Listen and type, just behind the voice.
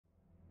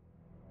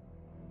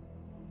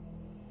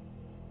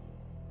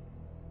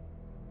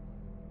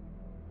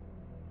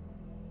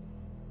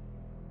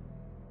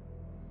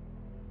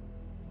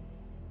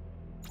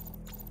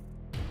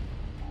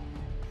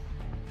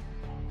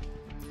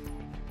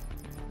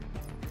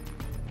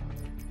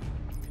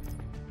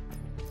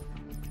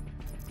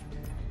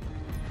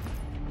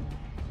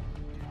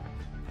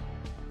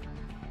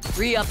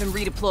Re-up and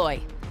redeploy.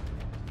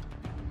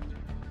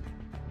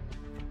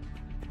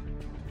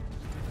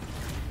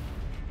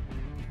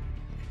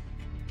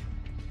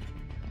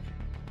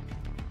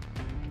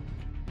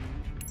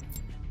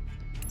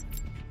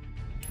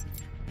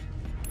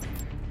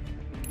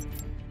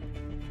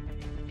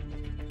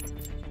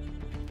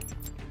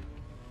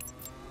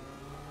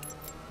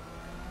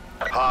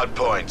 Hard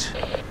point.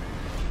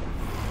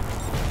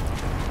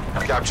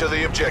 Capture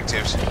the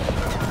objectives.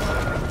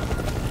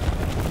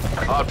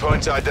 Hard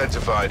point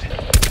identified.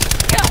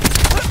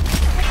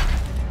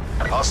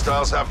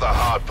 Hostiles have the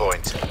hard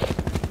point.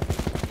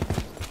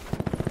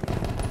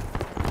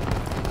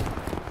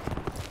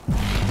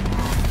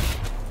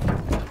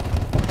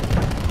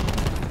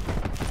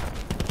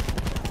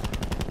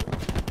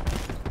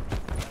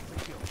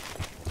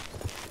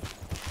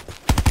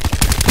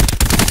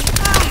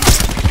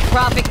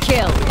 Profit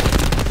kill.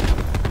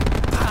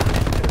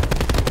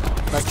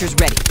 Cluster's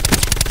ready.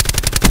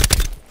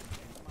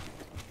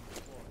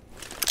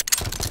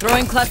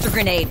 Throwing cluster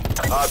grenade.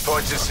 Hard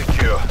point is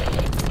secure.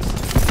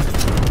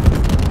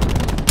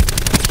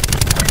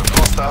 We've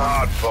lost the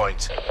hard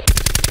point.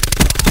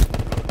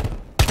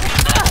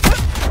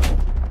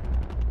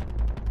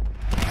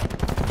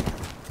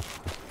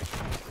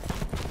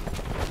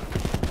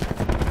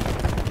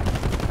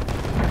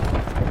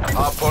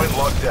 Hard point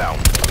locked down.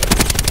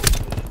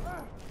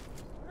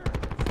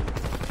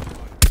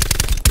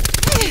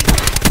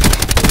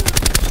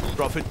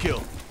 Profit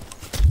kill.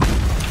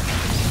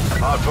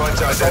 Hard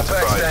point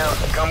identified. Down.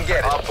 Come get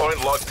it. Hard point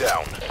locked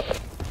down.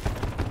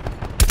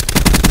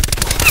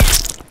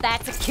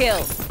 That's a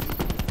kill.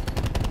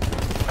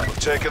 We've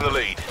taken the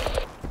lead.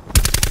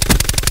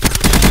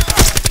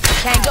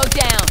 Tango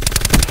down.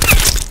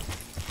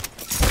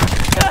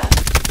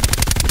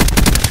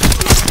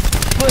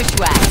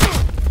 Bushwhack.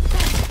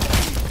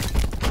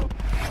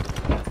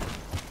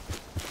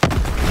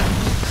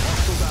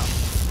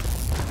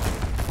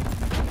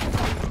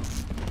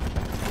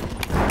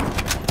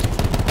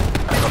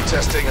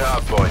 Testing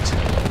hard point.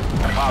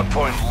 Hard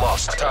point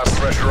lost. Task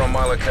pressure on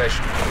my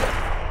location.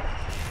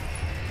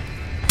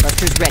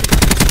 Cluster's ready.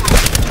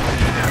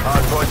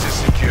 Hard point is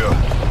secure.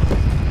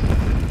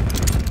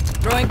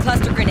 Throwing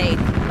cluster grenade.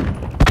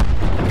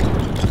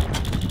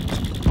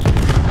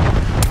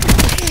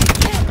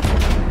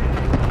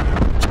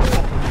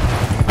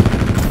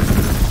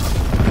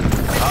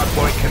 Hard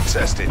point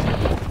contested.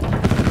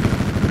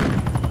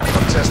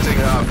 I'm testing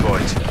hard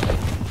point.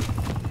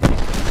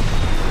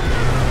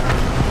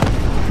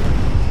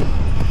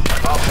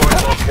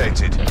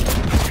 Located.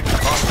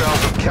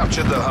 Hostiles have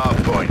captured the hard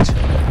point.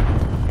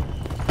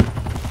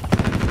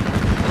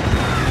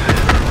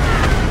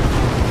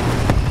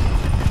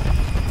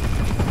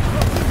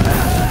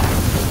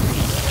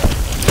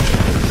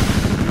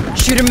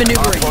 Shooter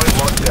maneuvering. Hard point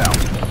locked down.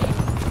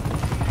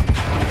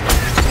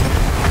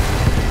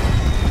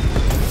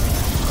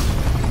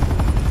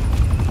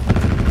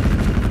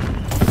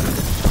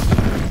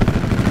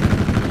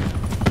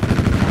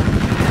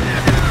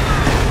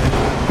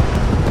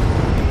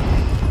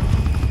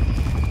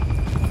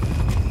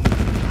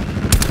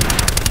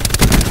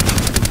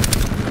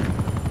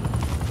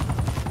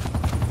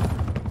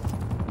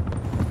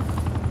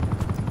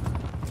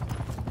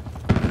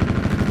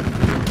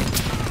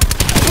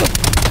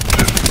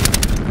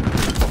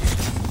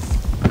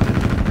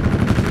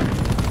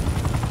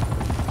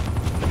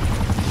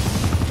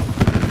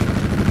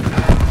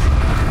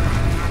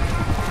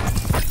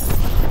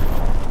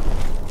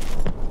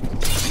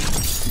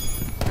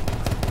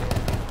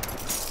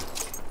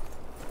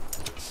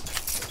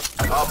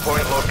 Hard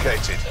point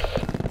located.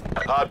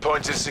 Hard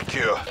point is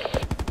secure.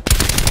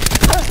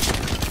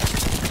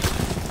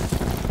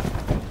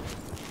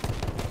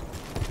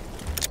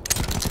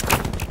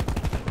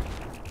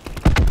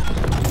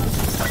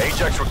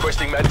 Ajax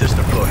requesting Mantis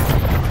deploy.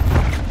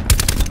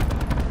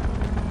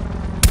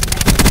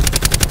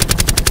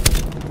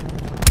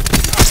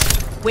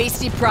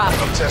 Wasty prop.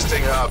 I'm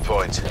testing hard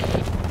point.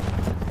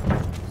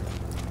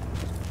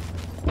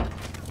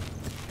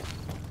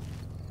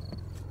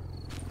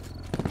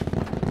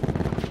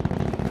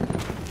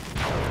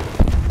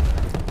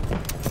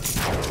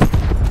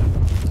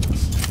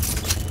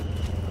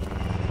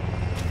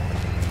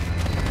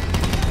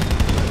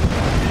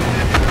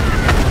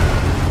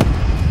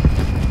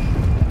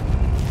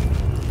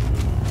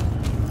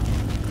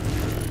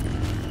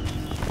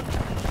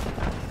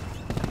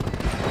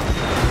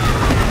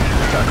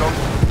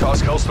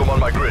 Task Hellstorm on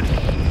my grid.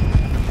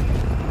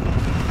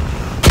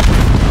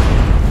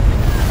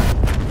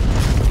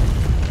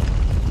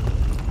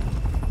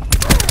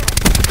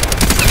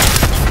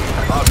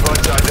 Hard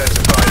point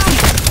identified.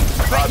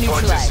 Hard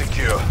point is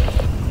secure.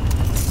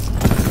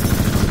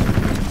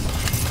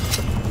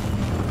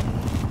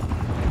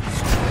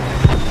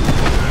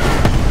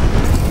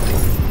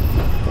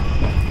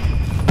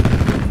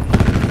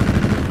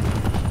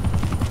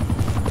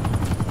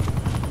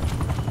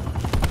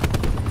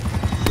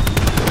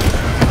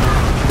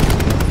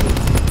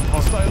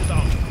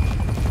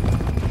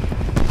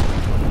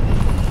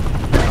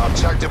 Our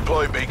TAC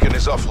deploy beacon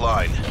is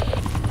offline.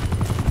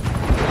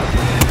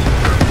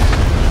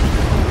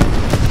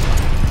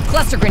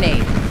 Cluster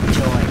grenade.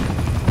 Joy.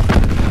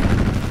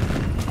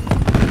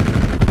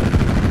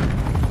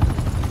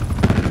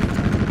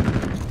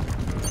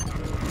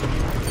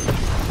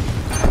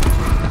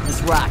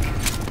 Let's rock.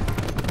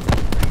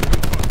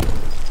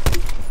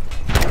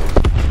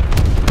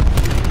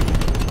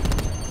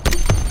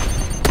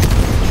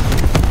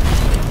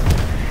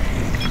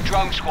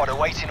 Drone squad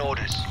awaiting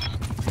orders.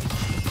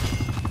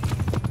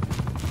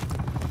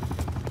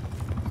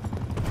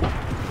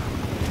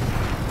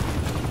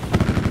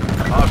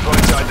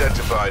 Hardpoint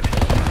identified.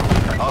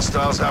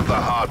 Hostiles have the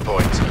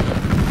hardpoint.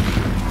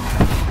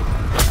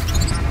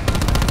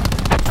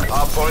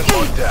 Hardpoint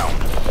locked down.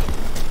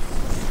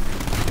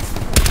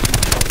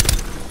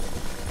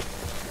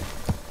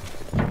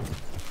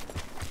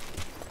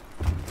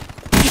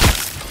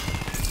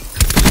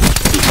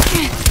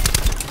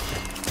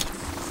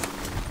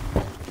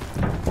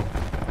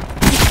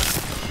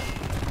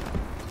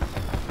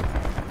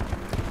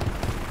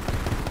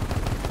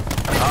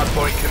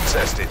 Hardpoint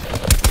contested.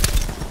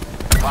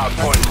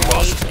 Hardpoint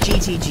lost.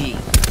 GTG.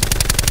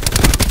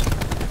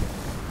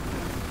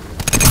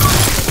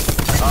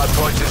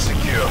 Hardpoint is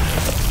secure.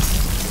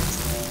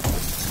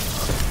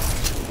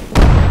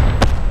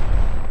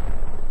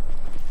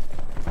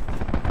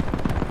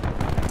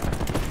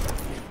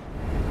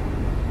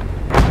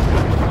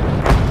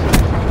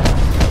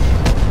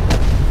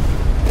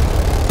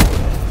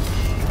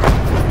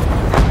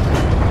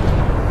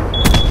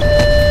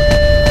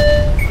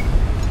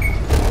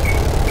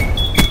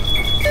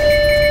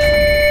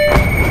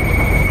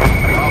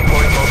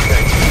 Hardpoint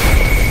located.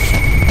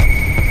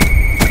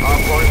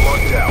 Hardpoint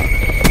locked down.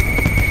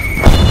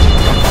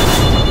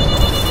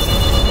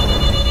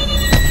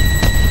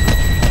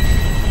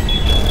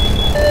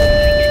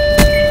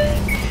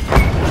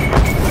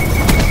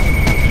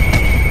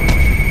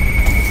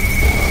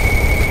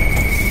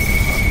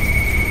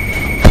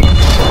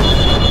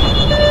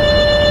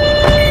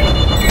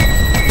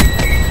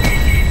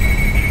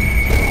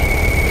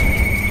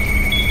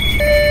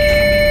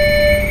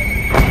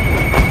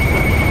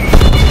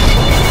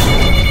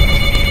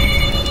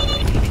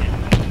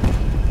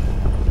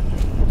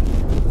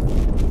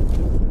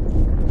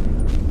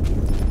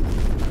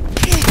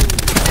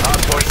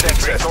 Hardpoint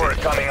contested. Turret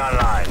coming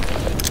online.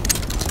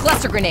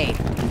 Cluster grenade.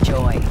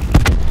 Joy.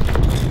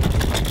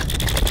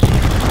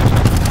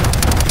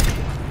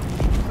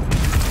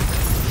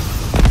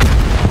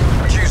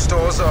 Q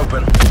stores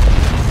open.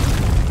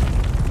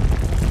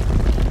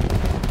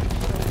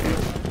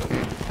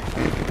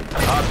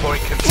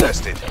 Hardpoint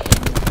contested.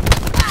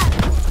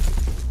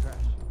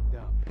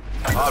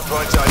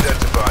 Hardpoint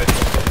identified.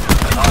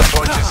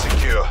 Hardpoint is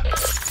secure.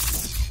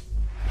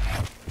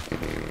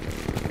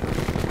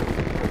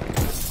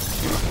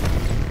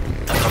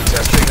 I'm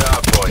testing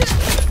hardpoint.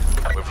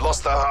 We've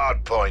lost the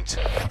hardpoint.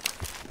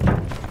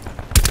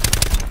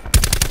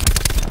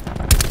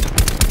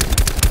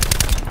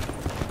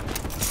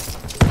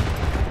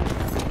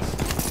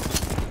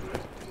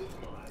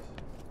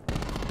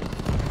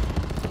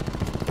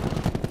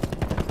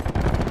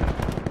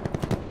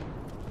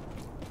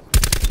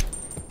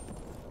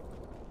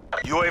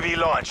 UAV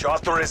launch.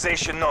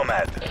 Authorization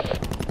Nomad.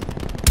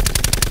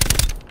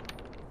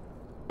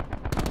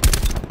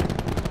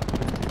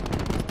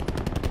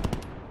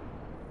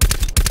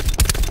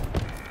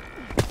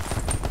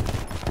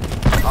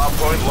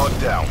 Hardpoint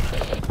locked down.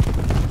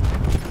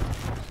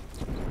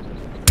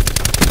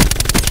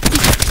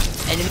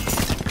 Enemy.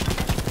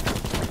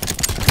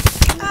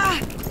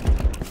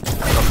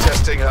 I'm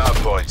testing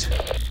hardpoint.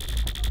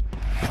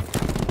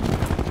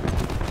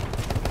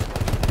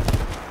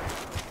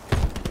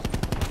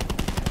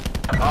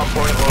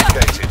 Hardpoint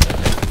located.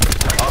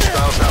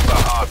 Hostiles have the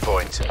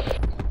hardpoint.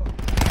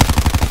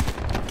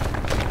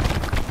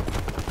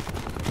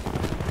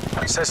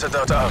 Sensor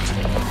data out.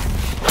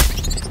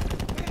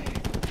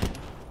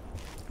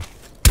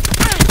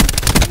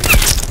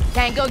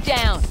 Tango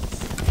down.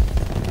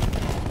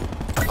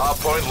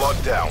 Hardpoint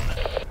locked down.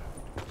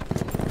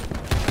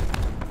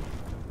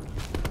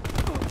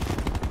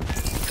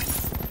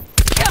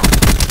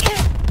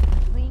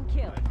 Clean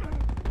kill.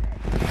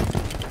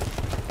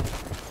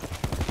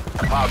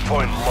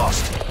 Hardpoint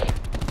lost.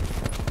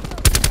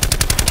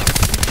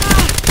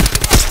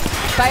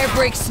 Fire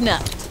break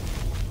snuffed.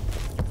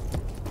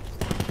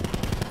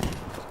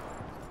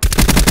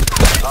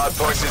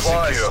 Hardpoint is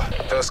secure.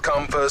 First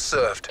come, first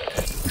served.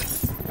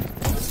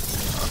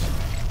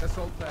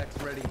 Assault packs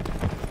ready.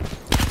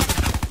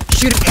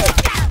 Shoot him.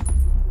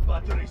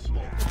 Battery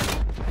smoke.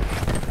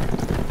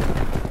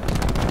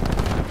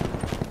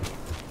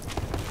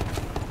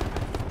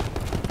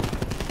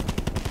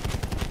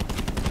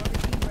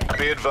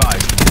 Be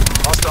advised.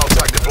 Hostile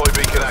TAC deploy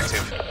beacon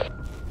active.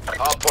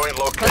 Hardpoint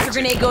Cluster located.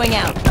 grenade going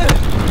out.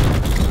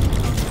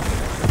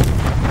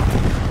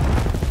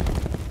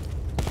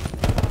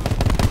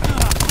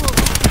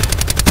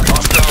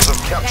 Hostiles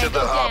have captured the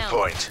Tango down.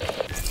 hardpoint.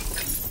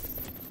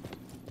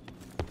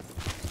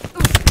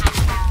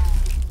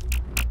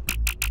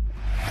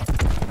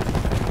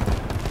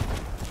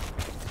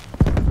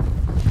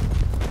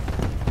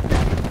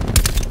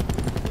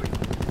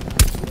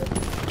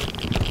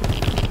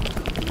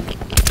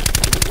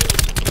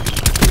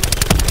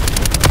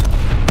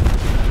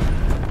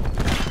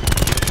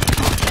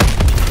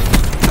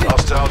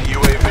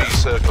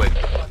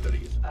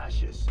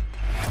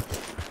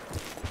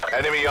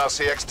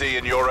 RCXD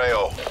in your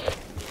AO.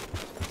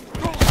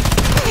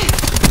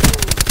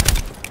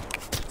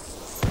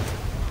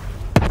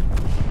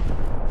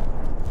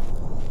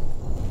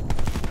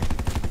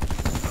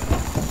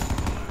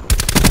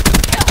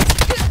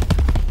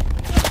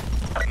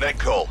 Net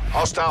call.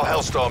 Hostile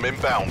Hellstorm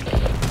inbound.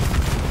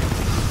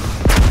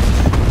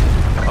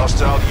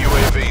 Hostile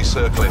UAV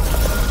circling.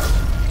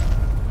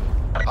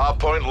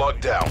 Hardpoint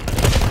locked down.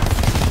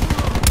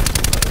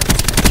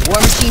 War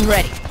machine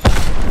ready.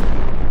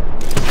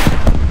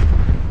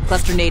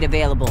 Cluster nade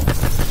available.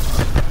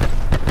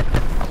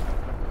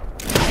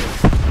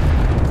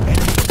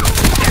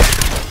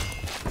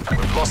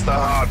 We've lost the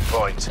hard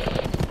point.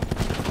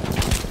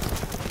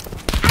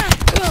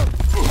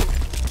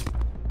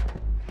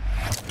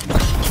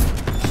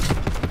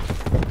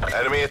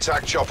 Enemy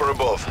attack chopper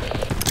above.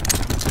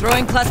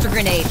 Throwing cluster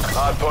grenade.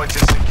 Hard point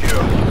is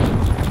secure.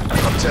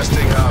 I'm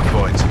testing hard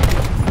point.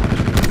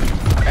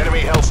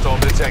 Enemy Hellstorm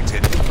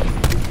detected.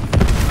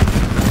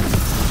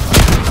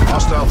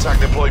 Hostile TAC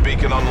deploy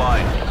beacon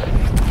online.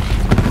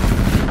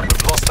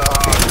 We've lost the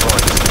hard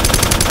point.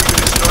 We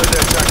destroyed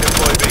their TAC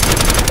deploy beacon.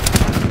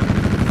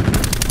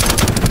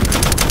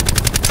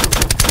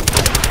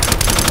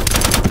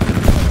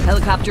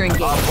 Helicopter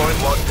engaged. Hard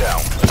point locked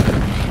down.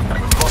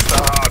 We've lost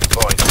the hard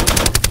point.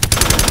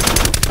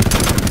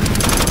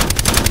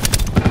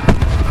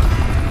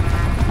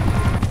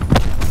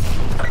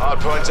 Hard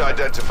point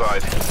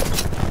identified.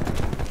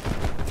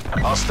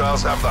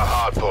 Hostiles have the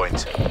hard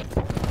point.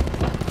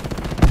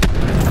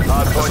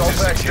 Hard point is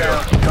secure.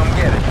 Come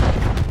get it.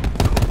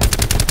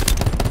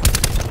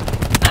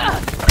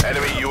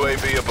 Enemy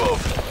UAV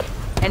above.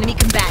 Enemy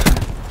combatant.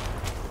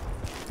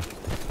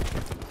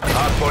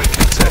 Hard point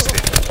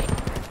contested.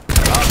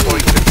 Hard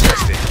point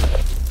contested.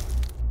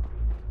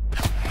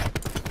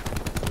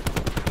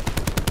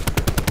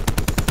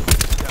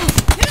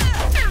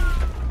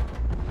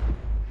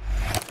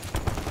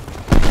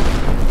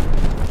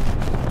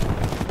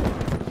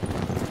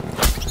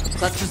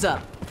 Clusters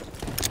up.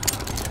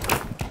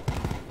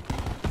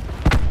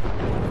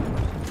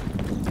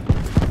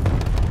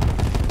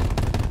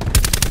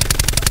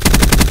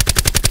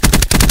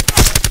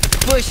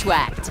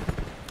 Bushwhacked.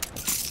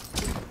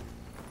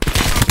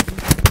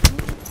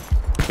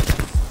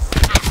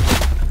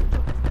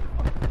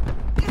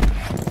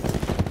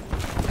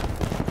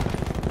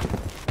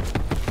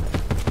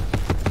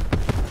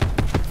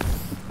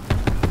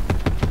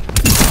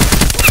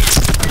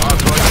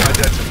 Hardpoint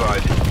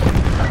identified.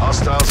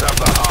 Hostiles have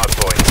the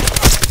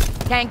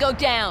hardpoint. Tango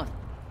down.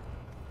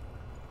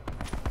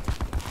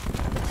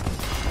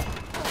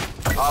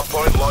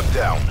 Hardpoint locked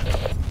down.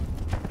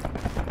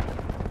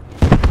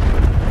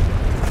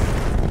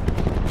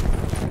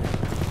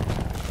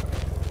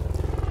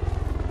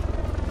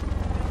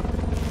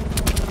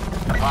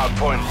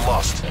 Hardpoint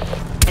lost.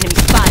 Enemy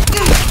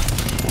spotted.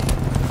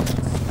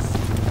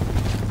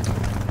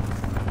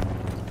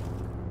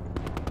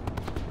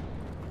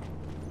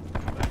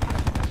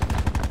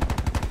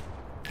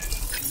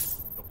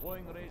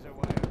 Deploying razor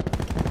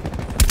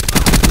wire.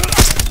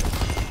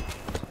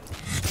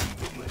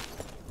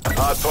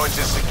 Hardpoint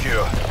is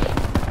secure.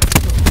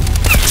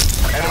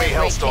 Enemy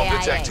Hellstorm KIA.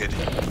 detected.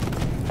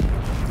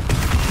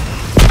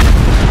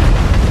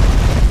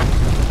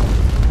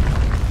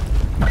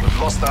 We've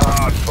lost the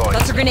hardpoint.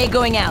 Cluster grenade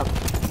going out.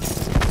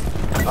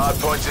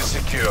 Hardpoint is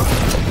secure.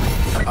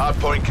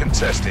 Hardpoint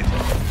contested.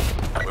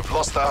 We've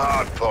lost the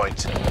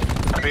hardpoint.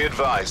 Be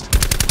advised.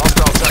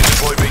 Hostile TAC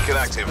deploy beacon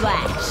active.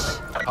 Flash.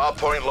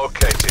 Hardpoint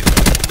located.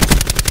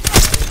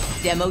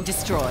 Demo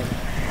destroyed.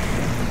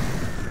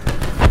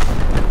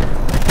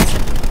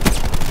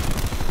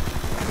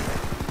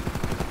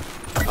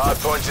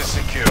 Hardpoint is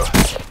secure.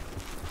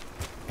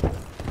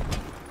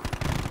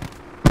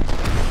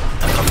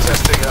 I'm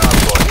testing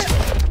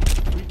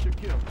hardpoint. Reach your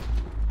kill.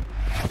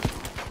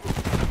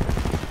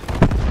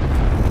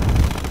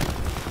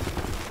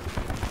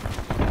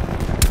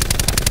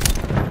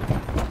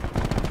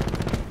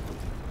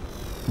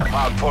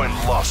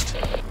 Hardpoint lost.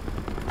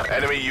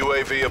 Enemy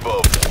UAV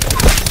above.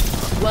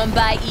 One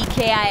by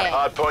EKIA.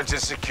 Hardpoint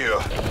is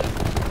secure.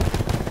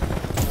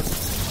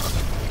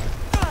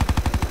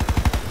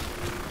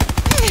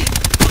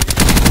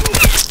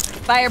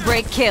 Fire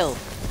break kill.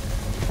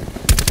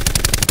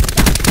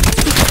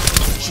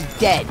 She's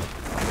dead.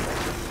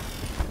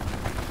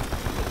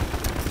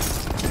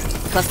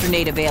 Cluster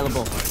nade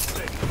available.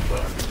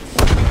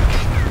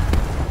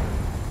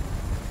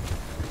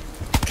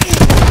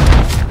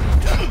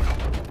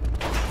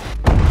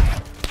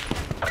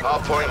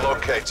 Hardpoint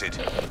located.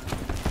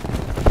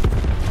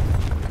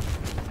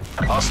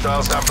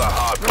 Hostiles have the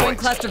Throwing hardpoint.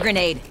 cluster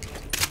grenade.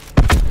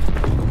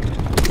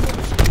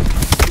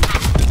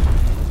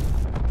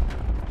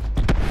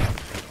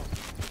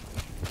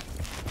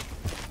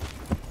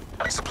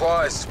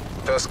 Supplies.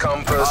 First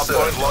come, first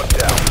Hardpoint served. locked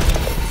down.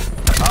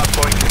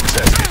 Hardpoint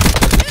contested.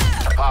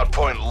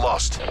 Hardpoint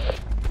lost.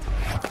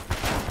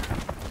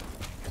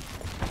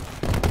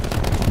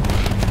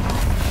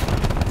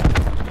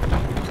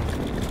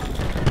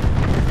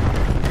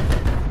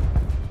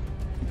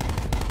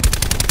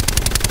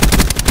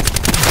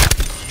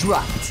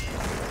 dropped.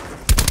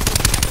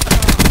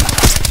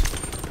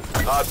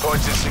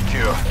 Hardpoint is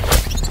secure.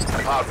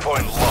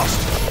 Hardpoint lost.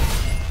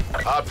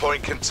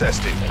 Hardpoint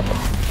contested.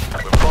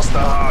 We've lost the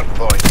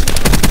hardpoint.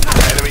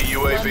 Enemy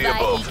UAV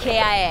above.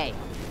 EKIA.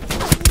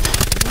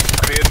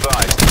 Be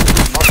advised.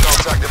 Hostile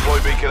attack deploy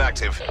beacon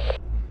active.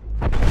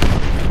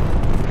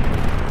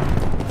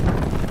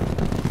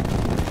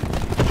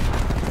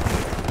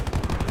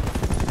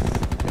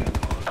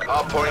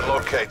 Hardpoint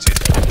located.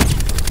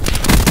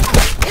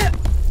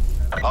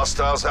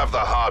 Hostiles have the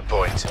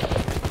hardpoint.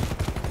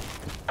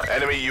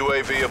 Enemy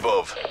UAV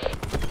above.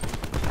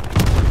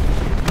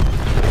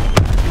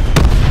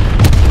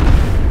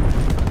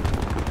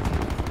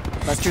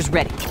 Buster's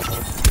ready.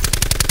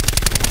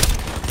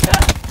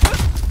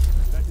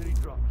 Battery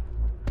drop.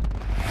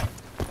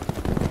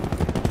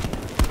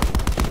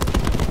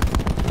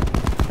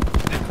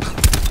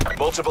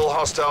 Multiple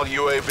hostile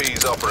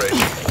UAVs operating.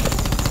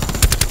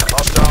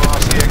 Hostile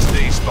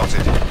RCXD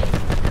spotted.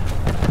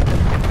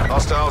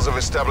 Hostiles have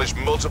established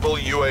multiple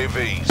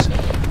UAVs.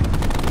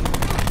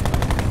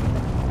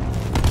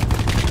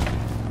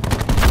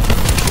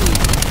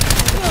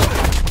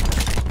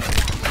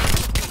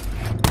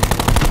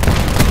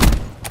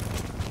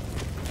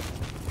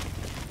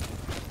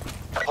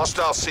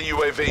 Hostile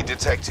CUAV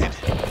detected.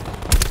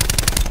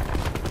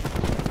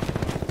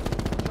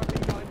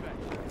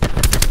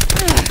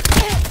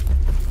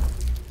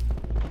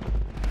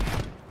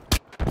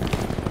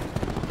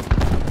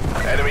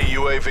 Enemy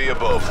UAV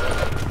above.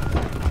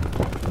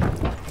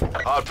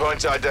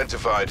 Hardpoint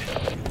identified.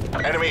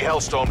 Enemy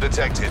Hellstorm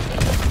detected.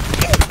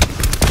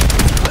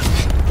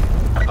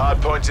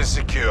 Hardpoint is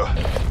secure.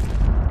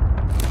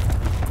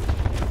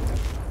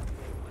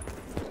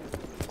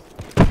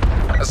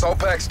 Assault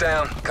pack's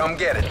down. Come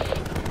get it.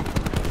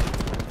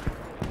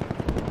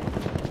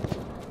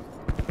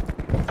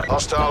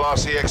 Hostile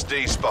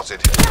RCXD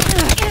spotted.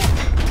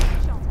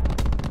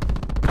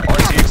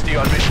 RCXD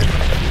on mission.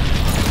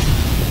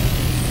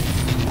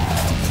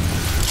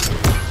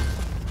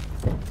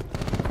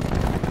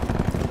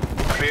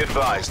 Be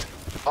advised.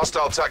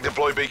 Hostile attack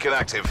deploy beacon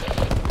active.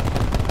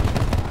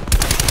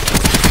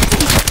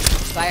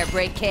 Fire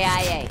break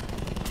KIA.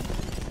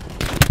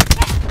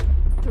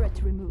 Threat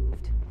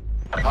removed.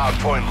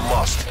 Hardpoint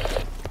lost.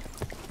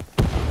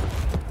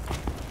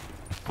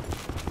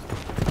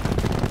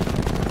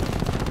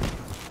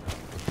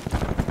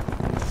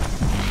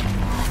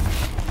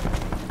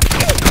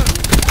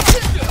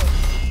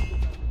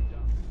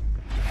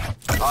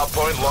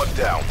 Hardpoint locked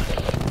down.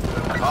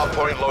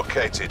 Hardpoint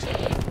located.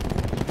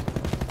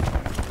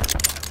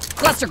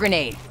 Cluster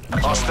grenade.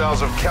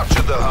 Hostiles have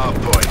captured the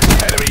hardpoint.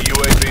 Enemy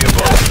UAV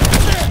above.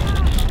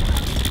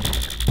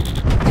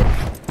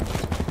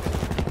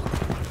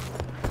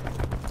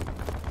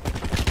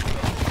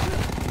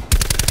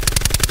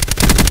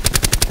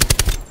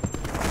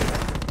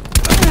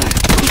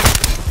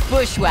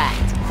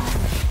 Bushwhacked.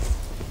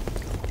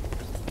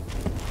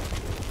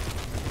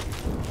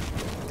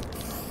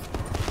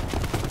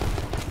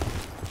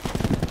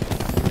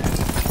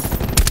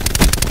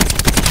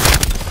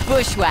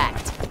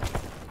 Bushwhacked.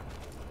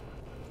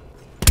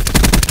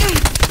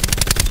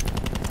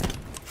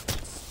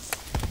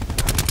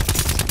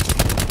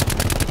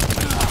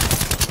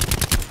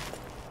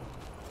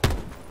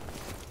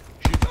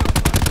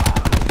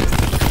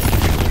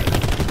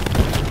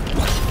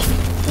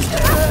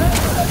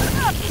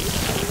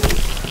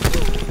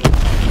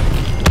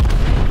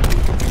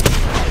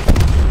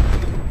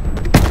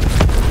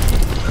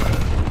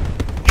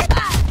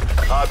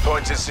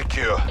 Hardpoint is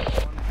secure.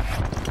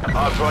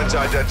 Hardpoint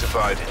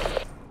identified.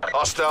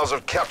 Hostiles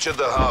have captured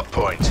the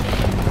hardpoint.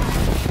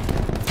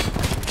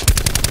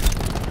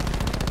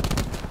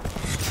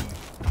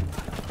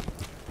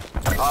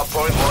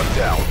 Hardpoint locked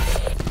down.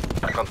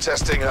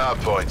 Contesting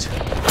hardpoint.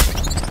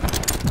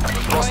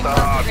 We've lost the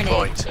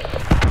hardpoint.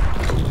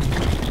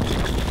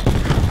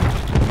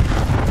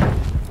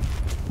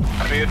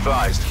 Be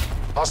advised.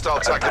 Hostile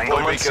attack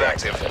deploy beacon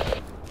active.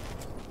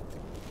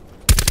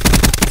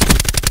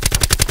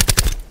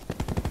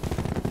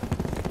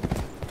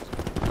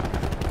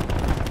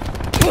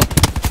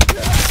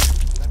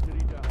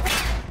 Battery down.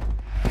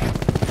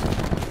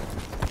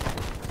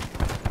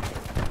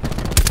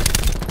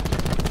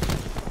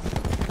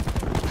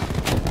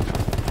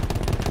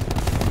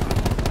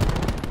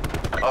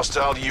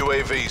 Hostile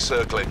UAV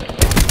circling.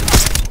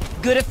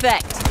 Good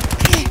effect.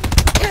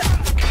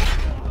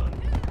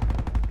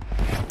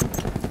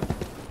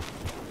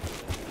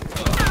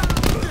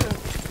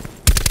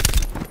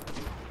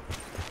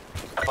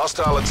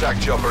 Hostile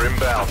attack chopper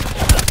inbound.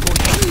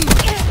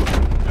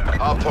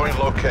 Hardpoint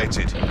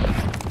located.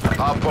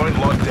 Hardpoint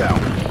locked down.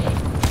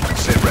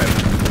 Sit rep.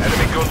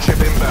 Enemy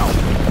gunship inbound.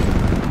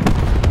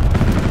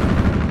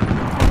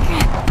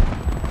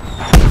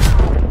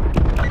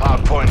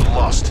 Hardpoint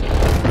lost.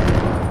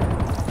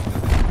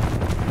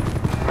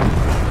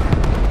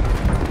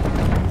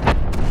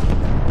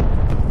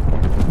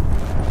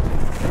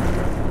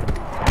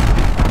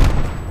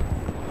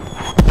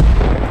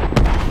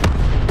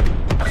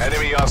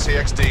 Enemy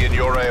RCXD in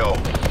your AO.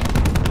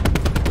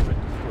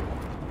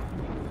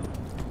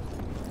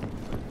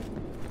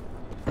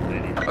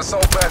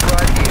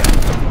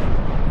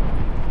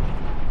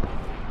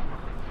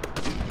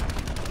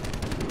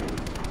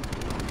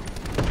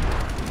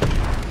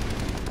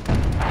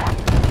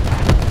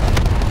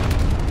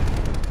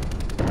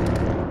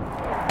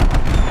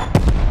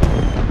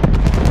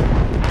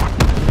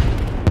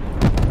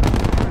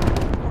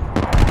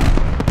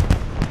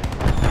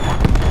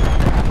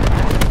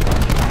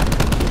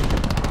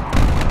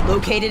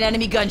 Located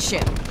enemy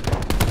gunship.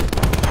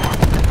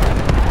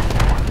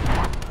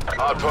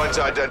 Hardpoint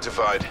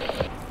identified.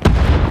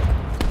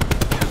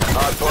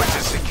 Hardpoint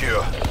is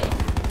secure.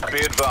 Be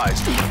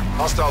advised.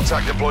 Hostile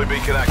TAC deploy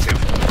beacon active.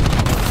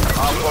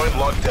 Hardpoint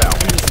locked down.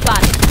 Enemy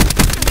spotted.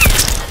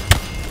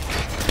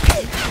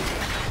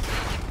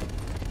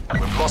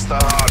 We've lost the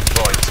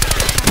hardpoint.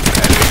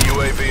 Enemy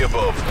UAV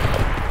above.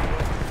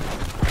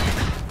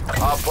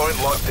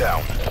 Hardpoint locked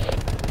down.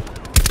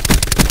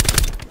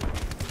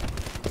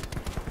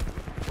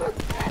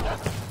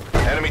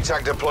 Enemy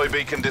TAC deploy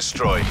beacon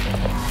destroyed.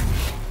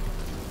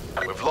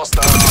 We've lost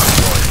the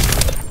hardpoint.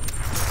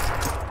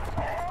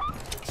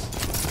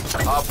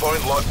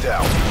 Hardpoint locked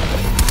down.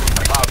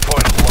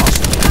 Hardpoint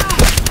lost.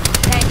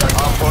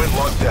 Hardpoint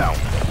locked down.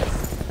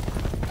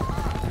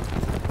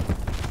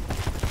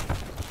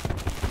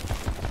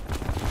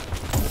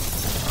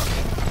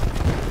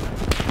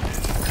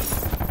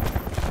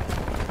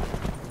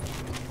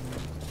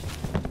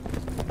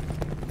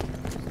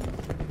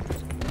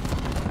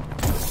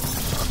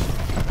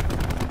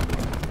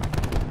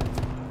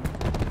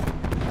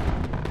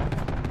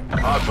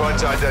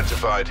 Hardpoint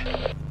identified.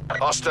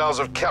 Hostiles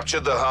have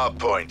captured the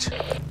hardpoint.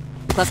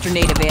 Cluster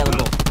nade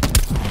available.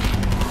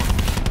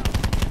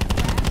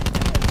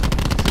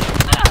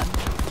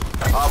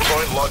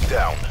 Hardpoint locked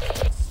down.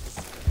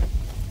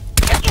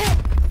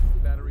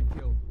 Battery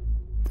killed.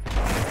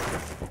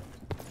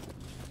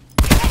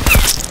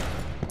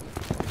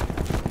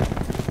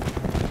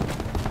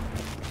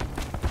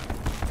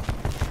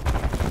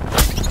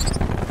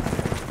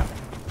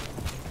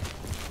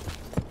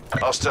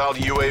 Hostile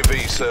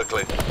UAV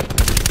circling.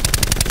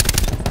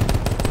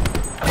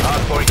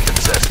 Hardpoint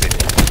contested.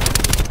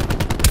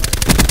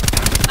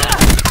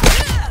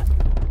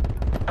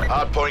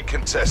 Hardpoint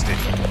contested.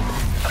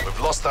 We've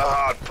lost the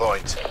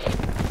hardpoint.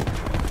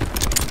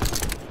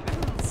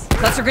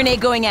 Cluster grenade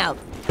going out.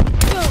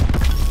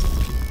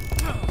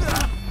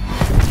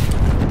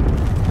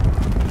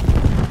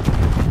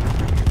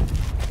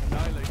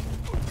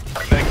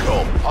 Then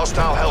call.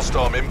 Hostile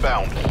Hellstorm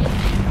inbound.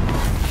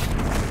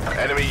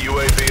 Enemy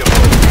UAV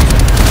above.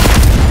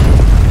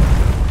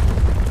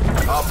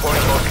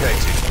 Hardpoint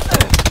located.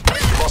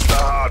 Lost the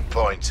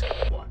hardpoint.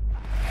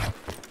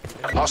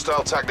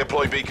 Hostile TAC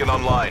deploy beacon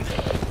online.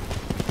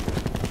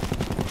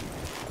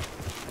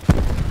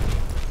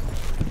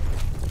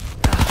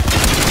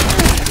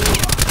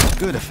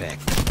 Good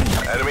effect.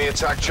 Enemy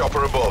attack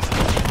chopper above.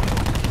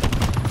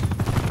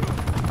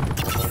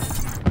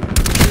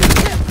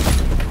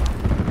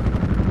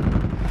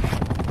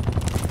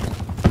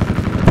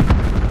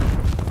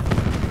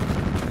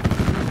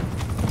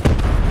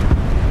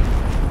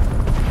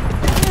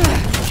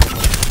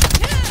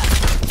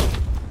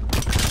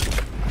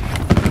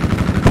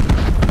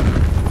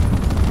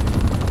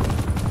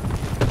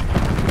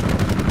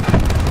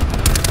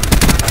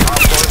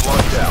 Hardpoint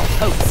locked down.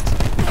 Host.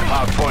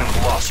 Hardpoint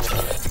lost.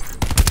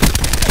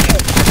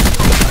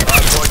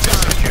 Hardpoint is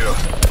secure.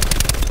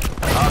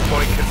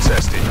 Hardpoint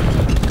contested.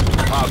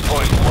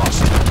 Hardpoint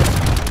lost.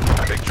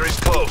 Victory's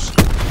close.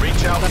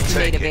 Reach out and Cluster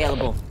nade take it.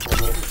 available.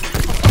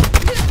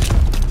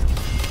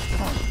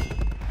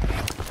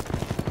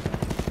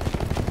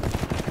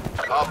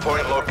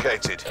 Hardpoint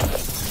located.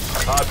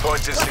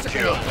 Hardpoint is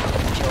secure.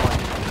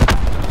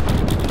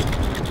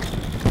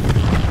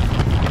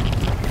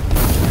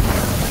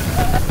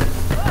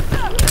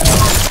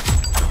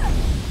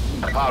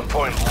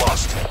 Hardpoint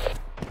lost.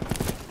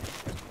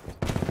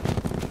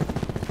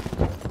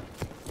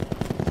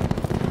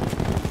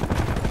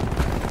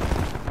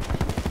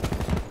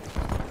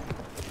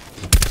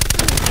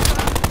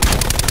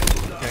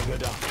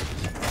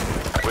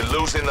 We're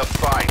losing the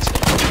fight.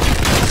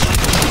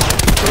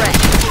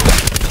 Correct.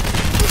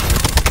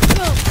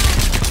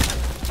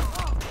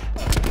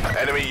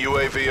 Enemy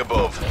UAV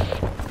above.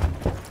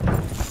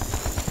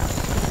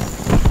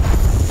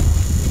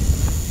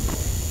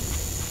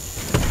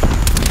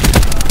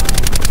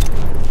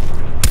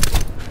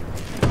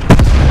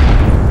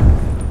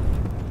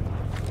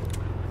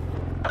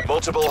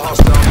 Multiple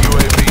hostile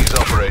UAVs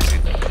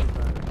operating.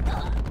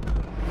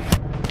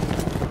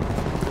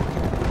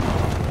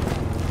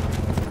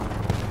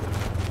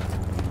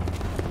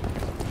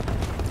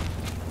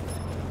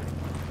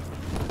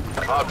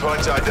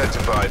 Hardpoint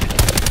identified.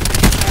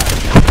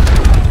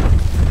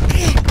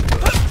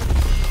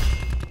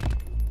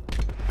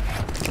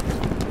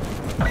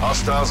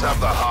 Hostiles have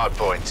the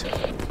hardpoint.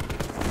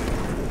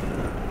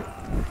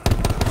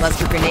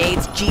 Cluster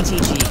grenades,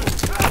 GTG.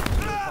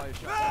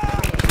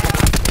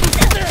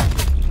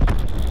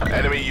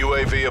 Enemy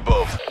UAV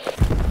above.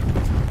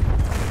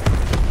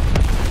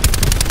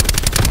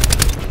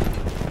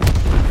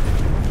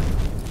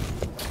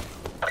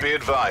 Be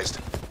advised.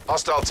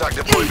 Hostile TAC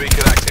deploy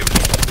beacon active.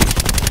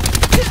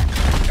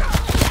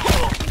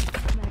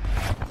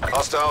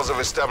 Hostiles have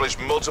established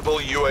multiple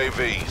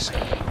UAVs.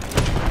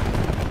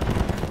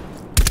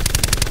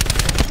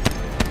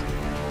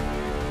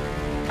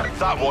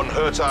 That one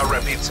hurt our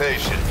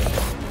reputation.